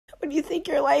when you think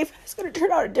your life is going to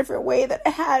turn out a different way than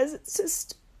it has. It's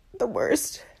just the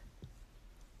worst.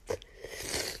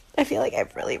 I feel like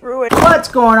I've really ruined. What's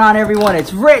going on, everyone?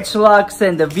 It's Rich Lux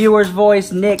and the viewer's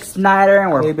voice, Nick Snyder,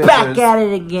 and we're back at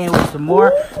it again with some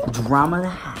more drama in the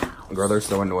house. Girl, they're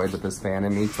so annoyed with this fan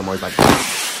in me. So I'm always like,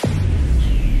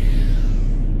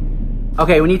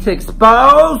 okay, we need to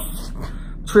expose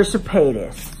Trisha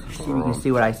Paytas. So you can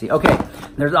see what I see. Okay,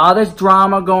 there's all this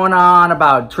drama going on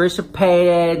about Trisha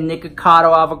Paytas,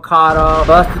 Nikocado Avocado,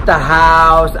 busted the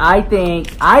house. I think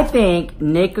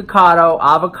Nikocado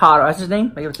Avocado, that's his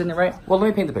name? Am I saying it right? well, let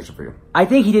me paint the picture for you. I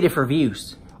think he did it for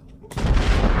views.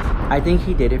 I think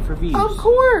he did it for views. Of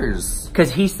course.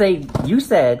 Because he saved, you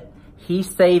said, he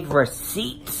saved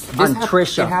receipts on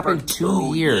Trisha. It happened for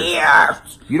 2 years.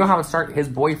 You know how it started? His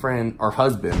boyfriend or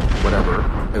husband, whatever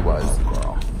it was,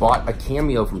 bought a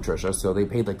cameo from Trisha, so they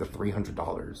paid like the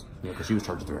 $300. Because she was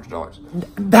charged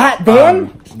 $300. That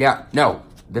then? Yeah, no.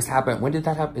 This happened. When did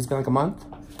that happen? It's been like a month?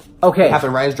 Okay. It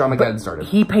happened right as Dramageddon started.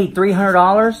 He paid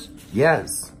 $300?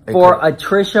 Yes. For a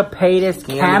Trisha Paytas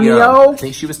cameo? I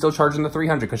think she was still charging the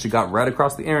 $300 because she got read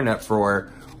across the internet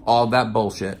for all that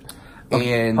bullshit.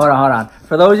 Okay. And hold on.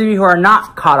 For those of you who are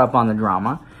not caught up on the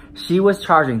drama, she was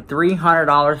charging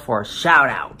 $300 for a shout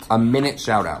out. A minute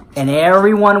shout out. And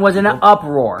everyone was in an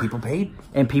uproar. People paid.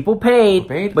 And people paid.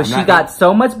 But she got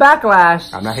so much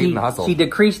backlash. I'm not hating the hustle. She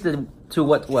decreased it to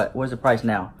what was the price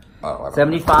now? Oh,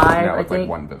 75, no, I it's think. Like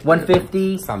 150.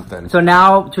 150. Something. So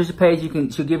now Trisha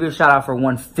Paytas, she'll give you a shout out for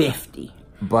 150.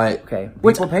 But okay,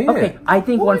 people paid it. I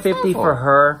think 150 for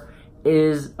her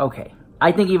is okay.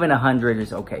 I think even 100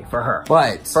 is okay for her.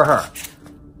 But for her,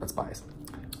 that's biased.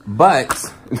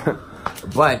 But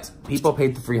but people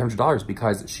paid the $300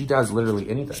 because she does literally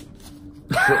anything.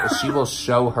 She will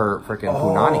show her freaking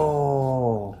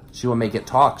punani. She will make it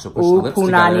talk. She'll push the lips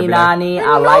punani together. Nani,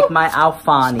 I like my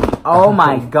alfani. Oh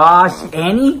my gosh,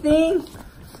 anything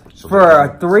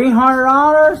for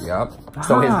 $300? Yep.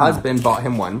 So his husband bought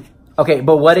him one. Okay,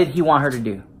 but what did he want her to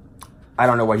do? I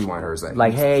don't know what he wanted her to say.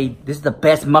 Like, hey, this is the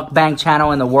best mukbang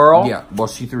channel in the world? Yeah, well,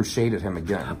 she threw shade at him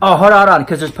again. Oh, hold on,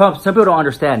 because there's some people don't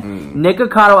understand.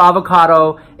 Nikocado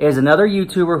Avocado is another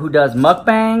YouTuber who does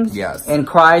mukbangs and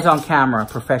cries on camera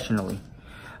professionally.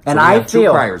 And so I feel,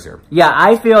 two criers here. Yeah,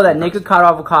 I feel that Nikocado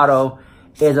Avocado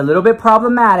is a little bit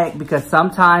problematic because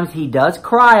sometimes he does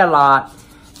cry a lot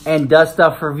and does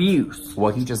stuff for views.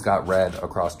 Well, he just got read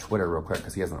across Twitter real quick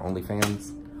because he has an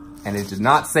OnlyFans. And it did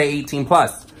not say 18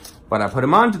 plus. But I put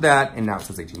him onto that, and now it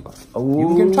says 18 plus.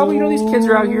 You can tell me, you know, these kids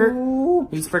are out here.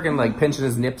 He's freaking like pinching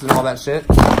his nips and all that shit.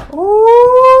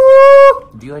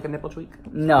 Do you like a nipple tweak?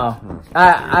 No.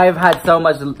 I've had so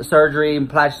much surgery and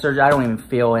plastic surgery, I don't even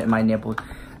feel it in my nipples.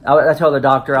 I told the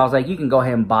doctor, I was like, you can go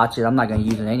ahead and botch it. I'm not going to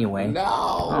use it anyway. No.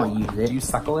 I don't use it. Do you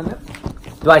suckle in it?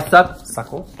 Do I suck?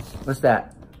 Suckle? What's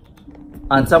that?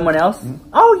 On someone else?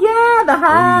 Oh, yeah, the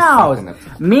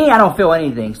house. Me, I don't feel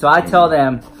anything. So I tell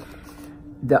them,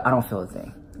 I don't feel a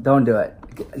thing. Don't do it.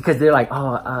 Because they're like,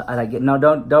 oh, I like it. No,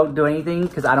 don't do anything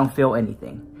because I don't feel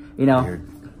anything. You know? Weird.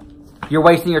 You're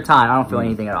wasting your time. I don't feel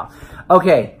anything at all.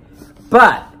 Okay,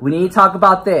 but we need to talk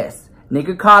about this.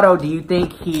 Nikocado, do you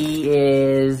think he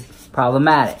is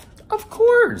problematic? Of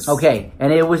course. Okay,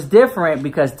 and it was different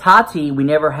because Tati, we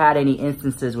never had any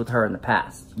instances with her in the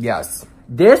past. Yes.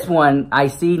 This one, I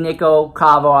see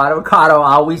Nikocado Avocado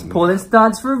always pulling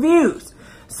stunts for views.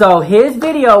 So his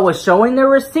video was showing the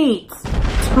receipts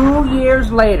 2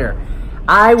 years later.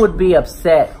 I would be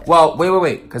upset. Well,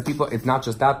 wait. Because people, it's not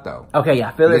just that though. Okay,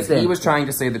 yeah, fill this in. He was trying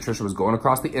to say that Trisha was going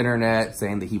across the internet,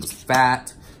 saying that he was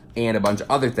fat and a bunch of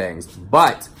other things.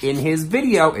 But in his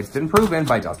video, it's been proven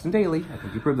by Justin Daly, I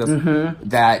think he proved this,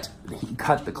 that he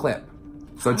cut the clip.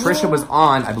 So Trisha was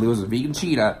on, I believe it was a vegan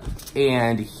cheetah,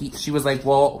 and she was like,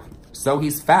 well, so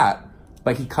he's fat,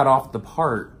 but he cut off the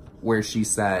part where she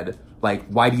said, like,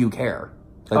 why do you care?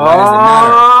 Like, why does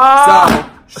it matter?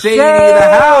 So, shady the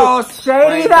house.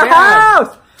 Shady the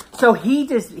house. So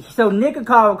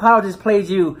Nikocado Avocado just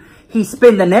plays you, he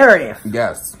spin the narrative.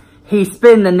 Yes. He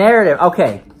spin the narrative.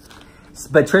 Okay.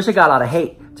 But Trisha got a lot of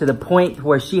hate to the point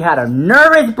where she had a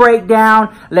nervous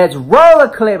breakdown. Let's roll a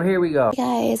clip. Here we go.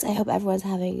 Hey guys, I hope everyone's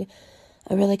having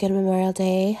a really good Memorial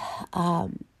Day. I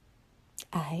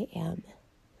am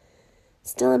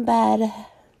still in bed.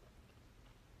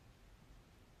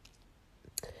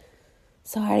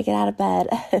 So hard to get out of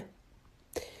bed.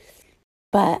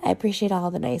 But I appreciate all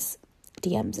the nice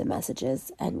DMs and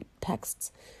messages and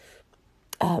texts.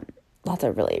 Lots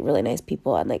of really, really nice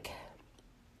people. And like,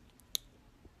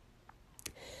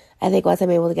 I think once I'm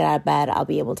able to get out of bed, I'll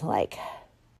be able to like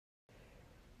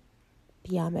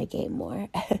be on my game more.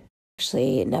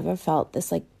 Actually never felt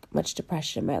this like much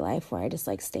depression in my life where I just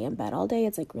like stay in bed all day.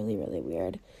 It's like really, really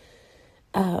weird.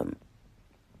 And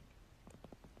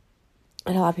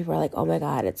a lot of people are like, oh my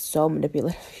God, it's so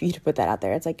manipulative of you to put that out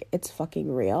there. It's like, it's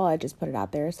fucking real. I just put it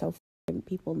out there so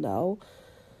people know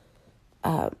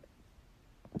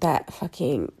that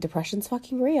fucking depression's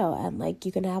fucking real. And like,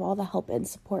 you can have all the help and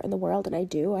support in the world. And I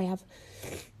do. I have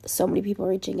so many people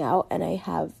reaching out, and I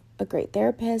have a great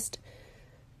therapist.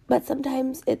 But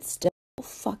sometimes it still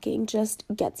fucking just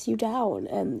gets you down.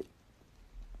 And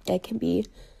it can be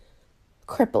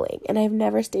crippling. And I've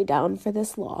never stayed down for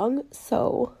this long.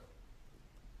 So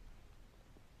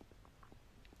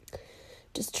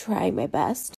just trying my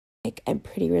best. Like, I'm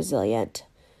pretty resilient,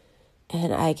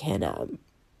 and I can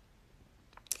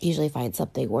usually find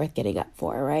something worth getting up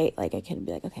for, right? Like, I can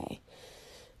be like, okay,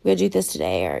 I'm gonna do this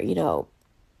today, or, you know,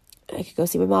 I could go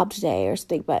see my mom today or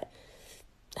something, but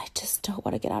I just don't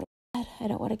want to get out of bed. I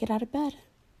don't want to get out of bed.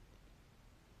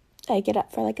 I get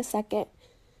up for like a second,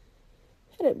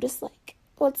 and I'm just like,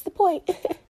 what's the point?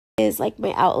 Is like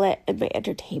my outlet and my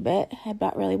entertainment. I'm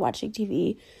not really watching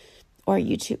TV or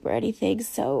YouTube or anything,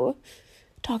 so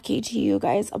talking to you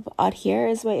guys on here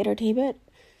is my entertainment.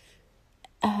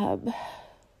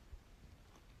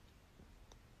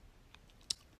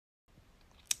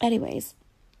 Anyways,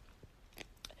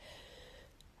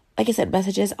 like I said,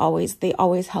 messages they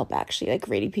always help, actually. Like,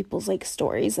 reading people's like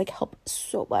stories like help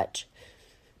so much.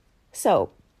 So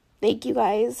thank you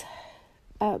guys.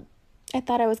 I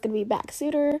thought I was gonna be back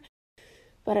sooner,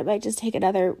 but I might just take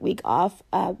another week off.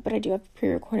 But I do have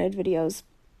pre-recorded videos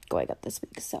going up this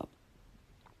week, so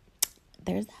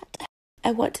there's that.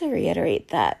 I want to reiterate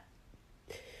that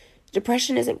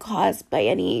depression isn't caused by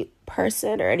any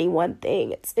person or any one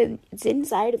thing. It's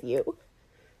inside of you.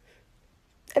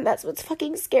 And that's what's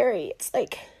fucking scary. It's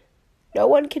like, no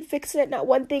one can fix it. Not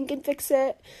one thing can fix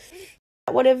it.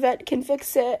 Not one event can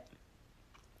fix it.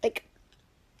 Like,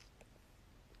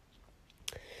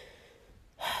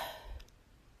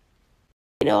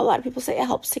 you know, a lot of people say it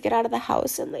helps to get out of the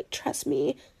house, and like, trust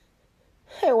me,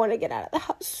 I want to get out of the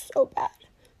house so bad.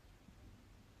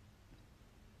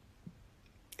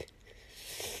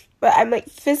 But I'm like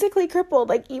physically crippled.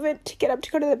 Like, even to get up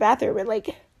to go to the bathroom, it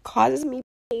like causes me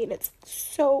pain. It's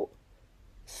so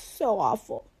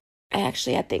awful. I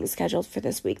actually had things scheduled for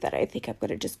this week that I think I'm going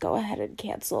to just go ahead and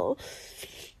cancel.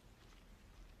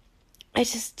 I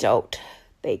just don't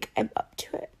think I'm up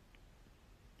to it.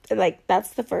 And like,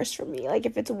 that's the first for me. Like,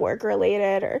 if it's work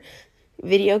related or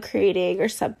video creating or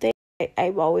something,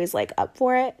 I'm always like up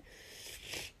for it.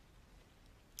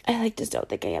 I like just don't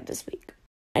think I am this week.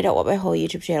 I don't want my whole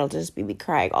YouTube channel to just be me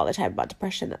crying all the time about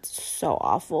depression. That's so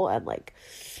awful. And like,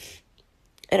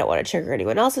 I don't want to trigger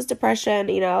anyone else's depression,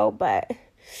 you know, but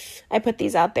I put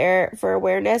these out there for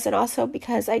awareness, and also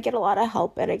because I get a lot of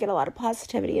help and I get a lot of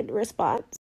positivity and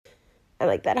response. And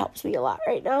like, that helps me a lot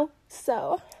right now.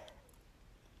 So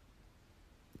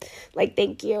like,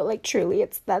 thank you. Like, truly,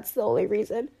 that's the only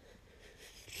reason.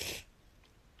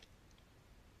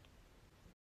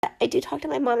 I do talk to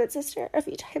my mom and sister a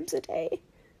few times a day.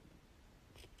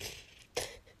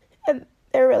 And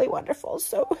they're really wonderful,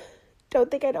 so don't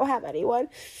think I don't have anyone.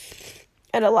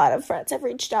 And a lot of friends have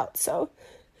reached out, so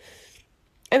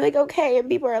I'm like, okay, and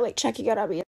people are like checking out on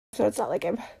me, so it's not like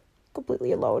I'm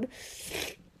completely alone.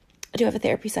 I do have a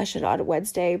therapy session on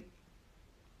Wednesday,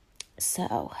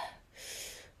 so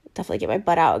definitely get my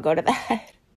butt out and go to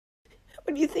that.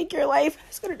 When you think your life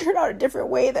is going to turn out a different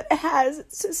way than it has,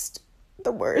 it's just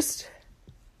the worst.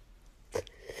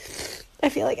 I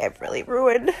feel like I've really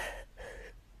ruined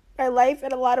my life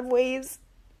in a lot of ways.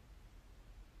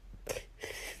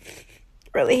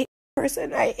 Really hate the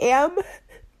person I am.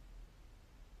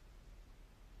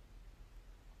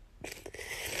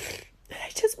 I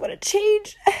just want to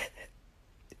change. I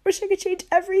wish I could change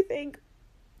everything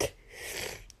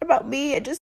about me and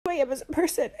just who I am as a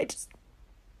person. I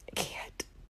can't.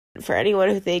 For anyone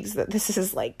who thinks that this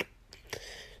is like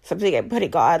something I'm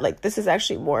putting on, like, this is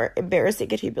actually more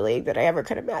embarrassing and humiliating than I ever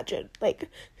could imagine. Like,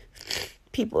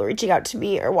 people reaching out to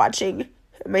me or watching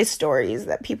my stories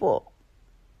that people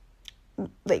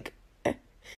like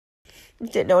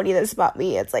didn't know any of this about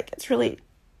me. It's like, it's really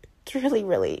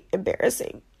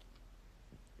embarrassing.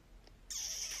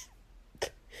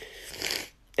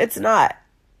 It's not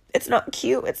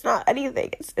cute. It's not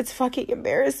anything. It's fucking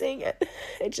embarrassing.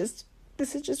 This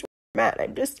is just where I'm at.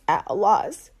 I'm just at a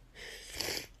loss.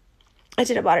 I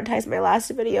didn't monetize my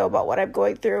last video about what I'm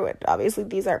going through, and obviously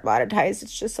these aren't monetized.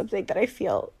 It's just something that I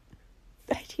feel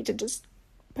that I need to just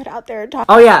put out there and talk.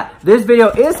 Oh yeah, this video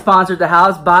is sponsored the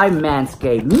house by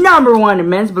Manscaped, #1 in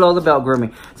men's below the belt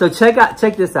grooming. So check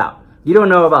this out. You don't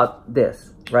know about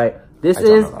this, right? This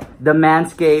is the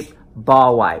Manscaped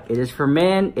ball wipe. It is for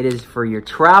men. It is for your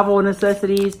travel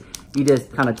necessities. You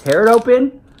just kind of tear it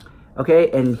open.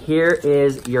 Okay, and here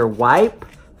is your wipe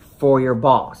for your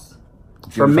balls.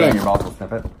 For men. Your balls will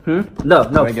sniff it? No.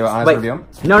 Want to give an honest review?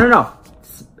 No.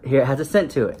 Here, it has a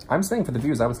scent to it. I'm saying for the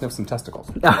views, I would sniff some testicles.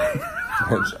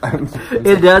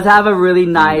 It does have a really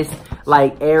nice,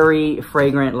 like, airy,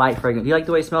 fragrant, light fragrance. Do you like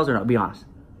the way it smells or not? Be honest.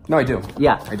 No, I do.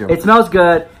 Yeah, I do. It smells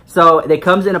good. So it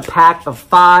comes in a pack of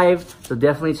 5. So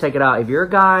definitely check it out. If you're a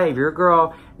guy, if you're a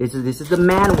girl, this is the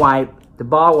man wipe, the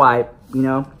ball wipe. You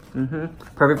know,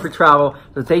 perfect for travel.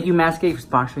 So thank you, Manscaped, for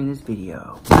sponsoring this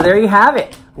video. So there you have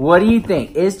it. What do you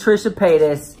think? Is Trisha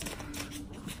Paytas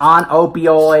on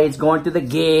opioids, going through the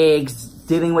gigs,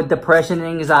 dealing with depression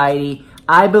and anxiety?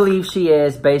 I believe she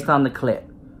is, based on the clip.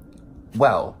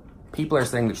 Well, people are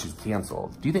saying that she's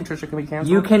canceled. Do you think Trisha can be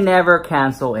canceled? You can never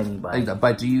cancel anybody.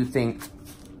 But do you think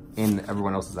in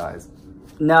everyone else's eyes?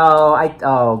 No,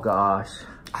 oh gosh.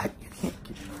 You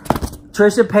can't.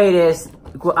 Trisha Paytas,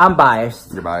 I'm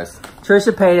biased. You're biased.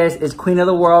 Trisha Paytas is queen of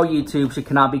the world YouTube. She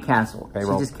cannot be canceled. She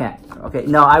just can't. Okay,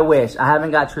 no, I wish. I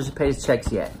haven't got Trisha Paytas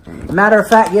checks yet. Matter of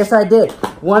fact, yes, I did.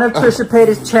 One of Trisha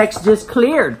Paytas checks just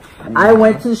cleared. I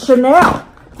went to Chanel.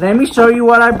 Let me show you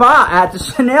what I bought at the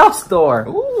Chanel store.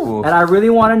 Ooh. And I really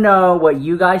want to know what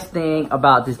you guys think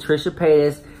about this Trisha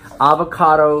Paytas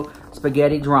avocado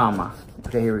spaghetti drama.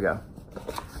 Okay, here we go.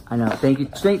 I know. Thank you,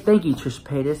 Trisha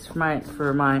Paytas,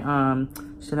 for my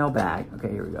Chanel bag. Okay,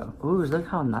 here we go. Ooh, look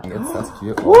how nice. That's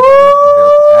cute.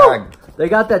 Woo! They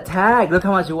got the tag. Look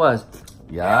how much it was.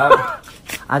 Yeah.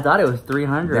 I thought it was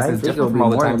 $300. This I is think it different would be from all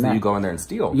the more times than that you go in there and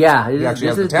steal. Yeah,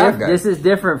 This is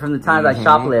different from the times I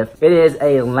shoplift. It is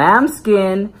a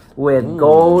lambskin with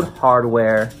gold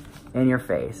hardware in your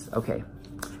face. Okay,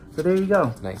 so there you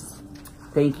go. Nice.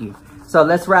 Thank you. So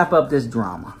let's wrap up this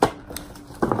drama.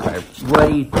 Okay. What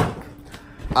do you think?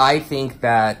 I think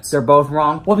that They're both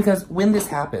wrong? Well, because when this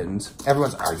happened,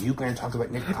 everyone's, are you going to talk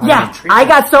about Nick? Yeah, I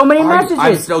got so many messages.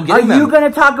 I'm still getting them. Are you going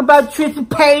to talk about Trisha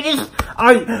Paytas?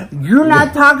 You're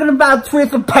not talking about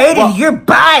Trisha Paytas. Well, you're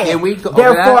biased. And we go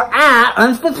Therefore, I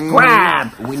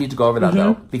unsubscribe. We need to go over that,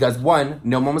 though. Because, one,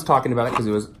 no one was talking about it because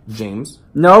it was James.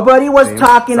 Nobody was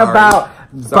talking about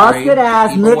busted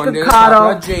ass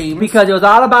Nikocado because it was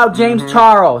all about James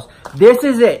Charles. This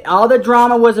is it. All the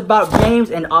drama was about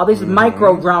James, and all this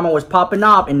micro drama was popping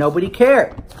off, and nobody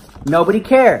cared. Nobody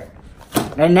cared.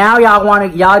 And now y'all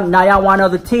want to know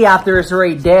the tea after it's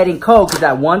already dead and cold. Because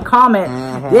that one comment,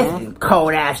 this is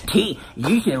cold ass tea.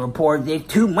 You should have reported this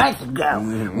 2 months ago.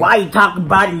 Why are you talking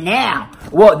about it now?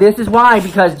 Well, this is why,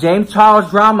 because James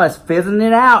Charles drama is fizzling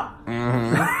it out.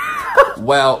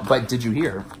 Well, but did you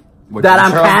hear? That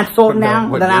I'm canceled now?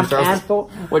 That I'm canceled?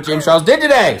 What James Charles did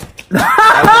today?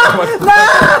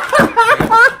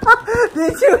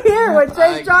 Did you hear what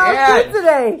James Charles did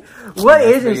today? What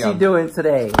isn't she doing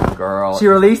today? Girl. She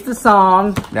released a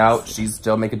song. No, she's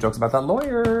still making jokes about that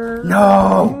lawyer.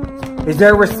 No. Is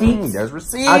there receipts? There's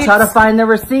receipts. I'll try to find the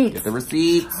receipts. Get the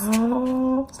receipts.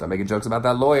 Still making jokes about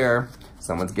that lawyer.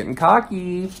 Someone's getting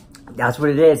cocky. That's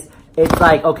what it is. It's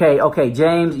like, okay,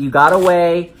 James, you got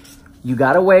away. You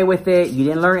got away with it. You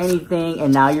didn't learn anything.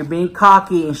 And now you're being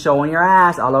cocky and showing your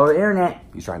ass all over the internet.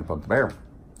 He's trying to poke the bear.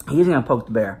 He's going to poke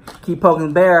the bear. Keep poking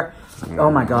the bear. Oh,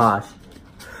 my gosh.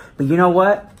 But you know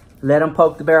what? Let him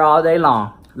poke the bear all day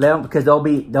long. Let him, because there'll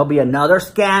be another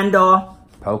scandal.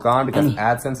 Poke on because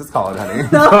AdSense is calling, honey.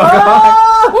 No!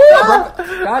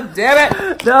 God damn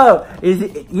it! No.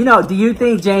 Do you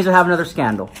think James will have another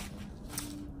scandal?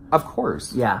 Of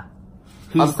course. Yeah.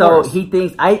 He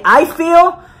thinks, I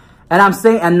feel, and I'm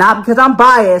saying, and not because I'm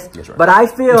biased, but I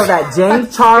feel that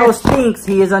James Charles thinks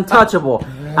he is untouchable.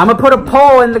 I'm going to put a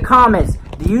poll in the comments.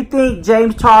 Do you think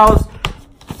James Charles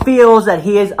feels that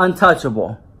he is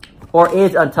untouchable or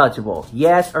is untouchable?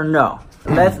 Yes or no?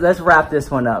 Let's wrap this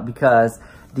one up, because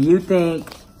do you think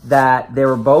that they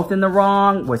were both in the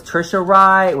wrong? Was Trisha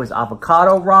right? Was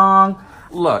Avocado wrong?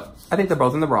 Look, I think they're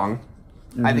both in the wrong.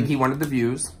 I think he wanted the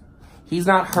views. He's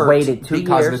not hurt. Waited 2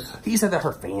 years. He said that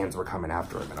her fans were coming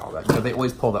after him and all that. They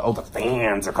always pull the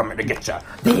fans are coming to get you.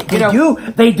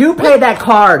 They do play that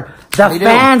card. The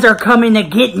fans are coming to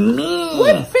get me.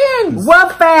 What fans?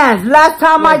 What fans? Last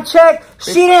time I checked,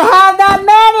 she didn't have that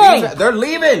many. They're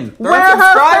leaving. They're Where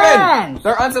unsubscribing. Her fans?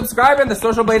 They're unsubscribing. The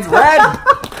social blade's red.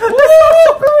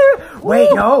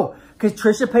 Wait, no. Because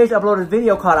Trisha Paytas uploaded a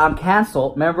video called I'm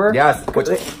Canceled, remember? Yes.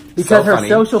 Because her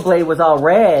social blade was all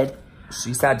red.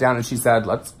 She sat down and she said,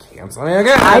 let's cancel it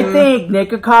again. I think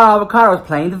Nikocado Avocado is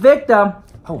playing the victim.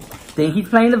 Oh. I think he's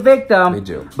playing the victim. They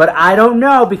do. But I don't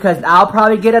know, because I'll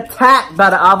probably get attacked by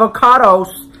the avocados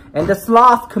And the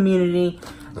sloth community.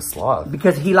 The sloth.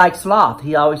 Because he likes sloth.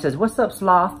 He always says, "What's up,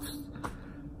 sloths?"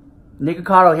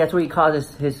 Nikocado, that's what he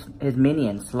calls his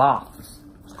minions, sloths.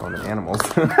 Just calling them animals.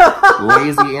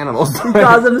 Lazy animals. He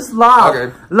calls them sloths.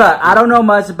 Okay. Look, I don't know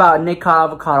much about Nikocado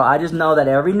Avocado. I just know that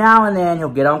every now and then he'll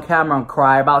get on camera and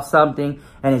cry about something,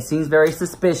 and it seems very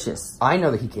suspicious. I know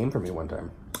that he came for me one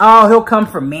time. Oh, he'll come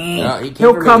for me.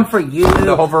 He'll come for you.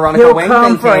 The whole Veronica He'll Wayne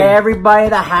come thing for came. everybody in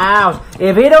the house.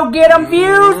 If it'll get him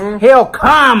views, he'll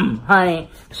come, honey.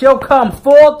 She'll come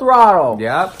full throttle.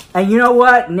 Yep. And you know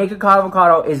what? Nikocado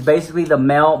Avocado is basically the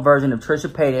male version of Trisha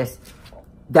Paytas.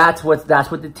 That's what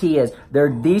the tea is.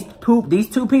 These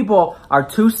two people are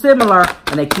too similar,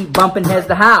 and they keep bumping heads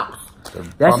to house.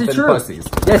 That's the truth. Pussies.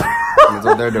 That's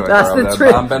what they're doing. That's girl. the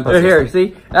They're bumping truth. pussies. Here,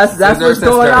 see? That's what's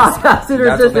going on. That's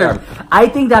sisters. I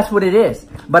think that's what it is.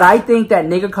 But I think that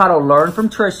Nikocado learned from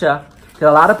Trisha. Because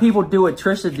a lot of people do what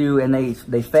Trisha do, and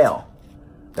they fail.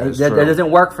 That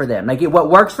doesn't work for them. Like what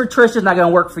works for Trisha is not going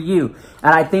to work for you.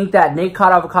 And I think that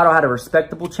Nikocado Avocado had a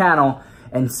respectable channel,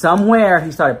 and somewhere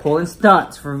he started pulling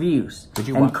stunts for views. Did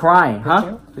you and watch crying,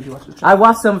 huh? Did you watch this? I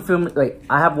watched some film. Like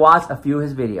I have watched a few of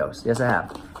his videos. Yes, I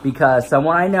have. Because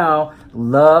someone I know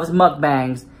loves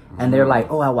mukbangs, and they're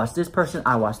like, "Oh, I watched this person.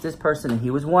 I watched this person," and he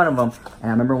was one of them. And I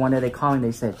remember one day they called me.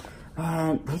 They said,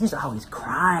 "Man, they just always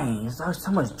crying. There's always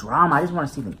so much drama. I just want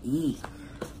to see them eat."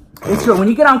 It's true. When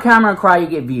you get on camera and cry, you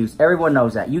get views. Everyone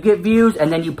knows that. You get views,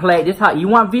 and then you play. This is how you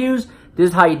want views. This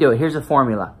is how you do it. Here's the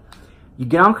formula. You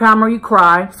get on camera, you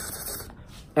cry,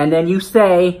 and then you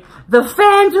say, "The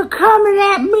fans are coming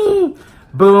at me."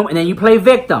 Boom, and then you play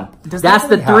victim. That's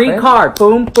the three card.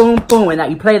 Boom, boom, boom. And that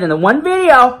you play it in the one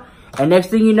video, and next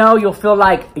thing you know, you'll feel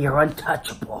like you're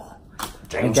untouchable.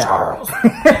 James Charles.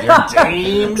 You're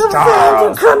James The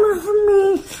Charles. fans are coming for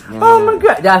me. Oh my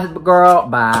God. That's girl,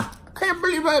 bye. I can't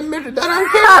believe I admitted that on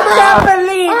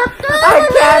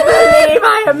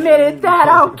I admitted that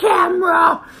on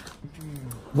camera.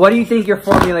 What do you think your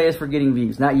formula is for getting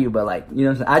views? Not you, but like, you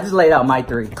know what I'm saying? I just laid out my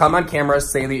three. Come on camera,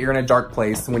 say that you're in a dark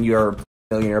place when you're a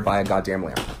millionaire, buy a goddamn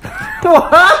lamp.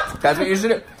 What? That's what you should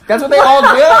do. That's what they all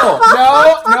do.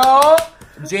 No.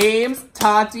 James,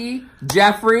 Tati,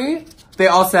 Jeffrey, they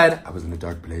all said, I was in a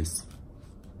dark place.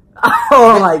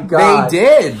 Oh my God. They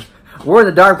did. We're in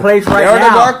a dark place right now. We're in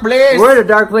a dark place. We're in a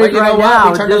dark place but you right know what?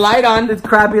 now. We turned the light on. It's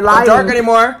crappy It's lighting. not dark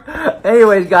anymore.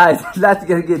 Anyways, guys, that's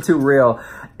gonna get too real.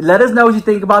 Let us know what you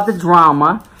think about the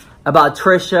drama, about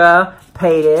Trisha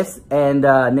Paytas and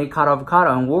Nikocado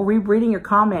Avocado, and we'll read reading your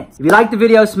comments. If you like the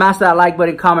video, smash that like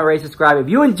button, comment, rate, subscribe. If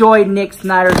you enjoyed Nick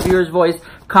Snyder's Viewer's Voice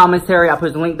commentary, I'll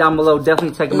put the link down below.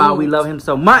 Definitely check him out. We love him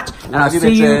so much. And I'll see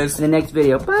you in the next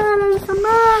video. Bye. Love you so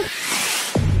much.